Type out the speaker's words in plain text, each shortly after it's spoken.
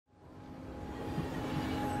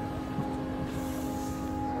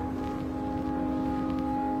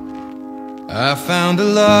I found a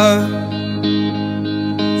love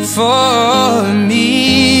for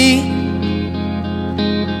me.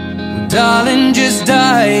 Well, darling, just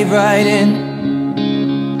dive right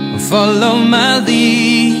in, follow my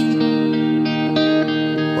lead.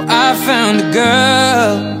 Well, I found a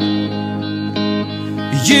girl,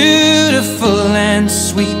 beautiful and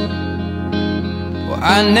sweet. Well,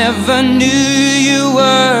 I never knew you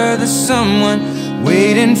were the someone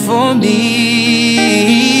waiting for me.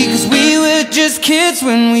 'Cause we were just kids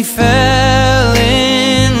when we fell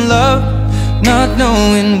in love, not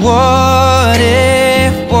knowing what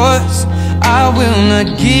it was. I will not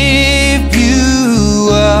give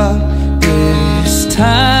you up this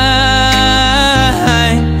time.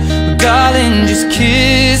 Darling, just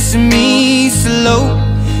kiss me slow.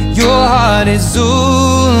 Your heart is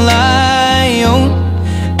all I own,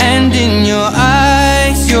 and in your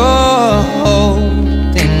eyes you're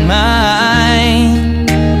holding mine.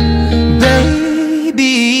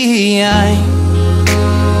 Baby, I'm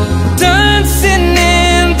dancing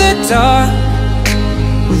in the dark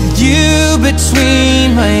with you between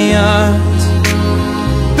my arms,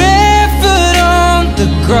 barefoot on the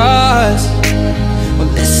grass.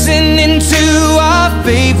 We're listening to our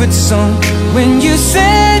favorite song. When you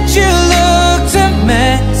said you looked a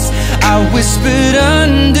mess, I whispered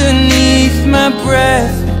underneath my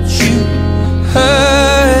breath, but you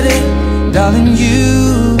heard it. Darling, you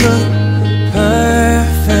look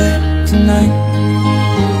perfect tonight.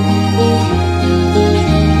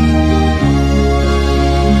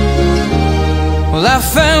 Well, I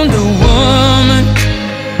found a woman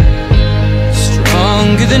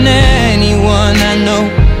stronger than anyone I know.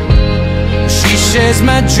 She shares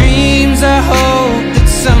my dreams. I hope that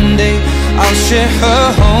someday I'll share her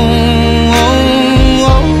home.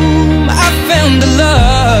 I found a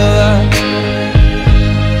love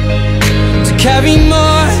to carry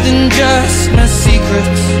more than just my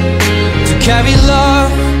secrets, to carry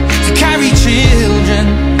love, to carry children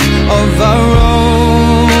of our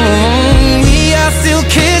own. We are still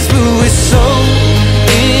kids, but we're so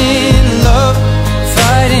in love,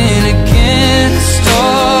 fighting against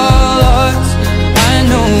all odds. I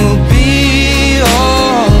know we'll be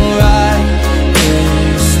alright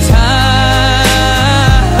this time.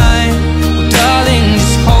 Darling,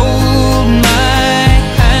 just hold my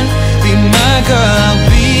hand, be my girl, I'll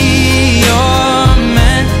be your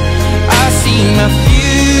man. I see my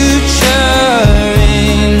future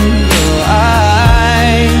in your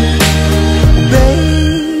eyes.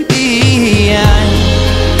 Baby, I'm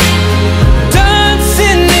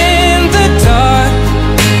dancing in the dark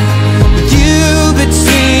with you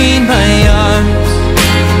between my arms,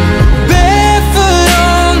 barefoot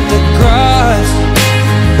on the grass,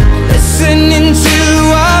 listening to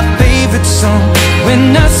our favorite song. When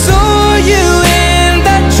I saw you in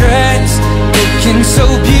that dress, looking so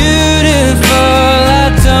beautiful, I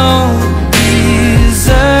don't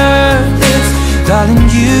deserve this. Darling,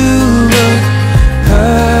 you look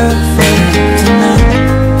perfect tonight.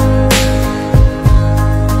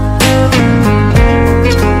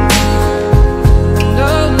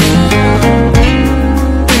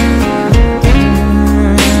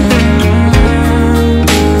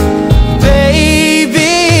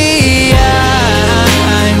 Baby,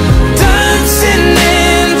 I'm dancing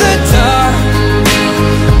in the dark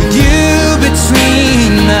with you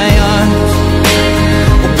between my arms,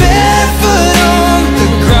 barefoot on the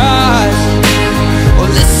grass, or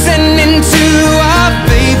listening to our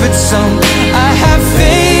favorite song. I have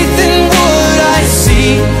faith in what I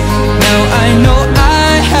see. Now I know I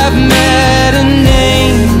have met an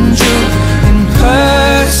angel in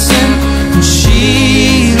person, and she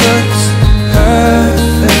looks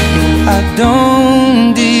perfect. I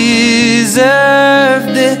don't deserve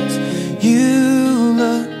this. You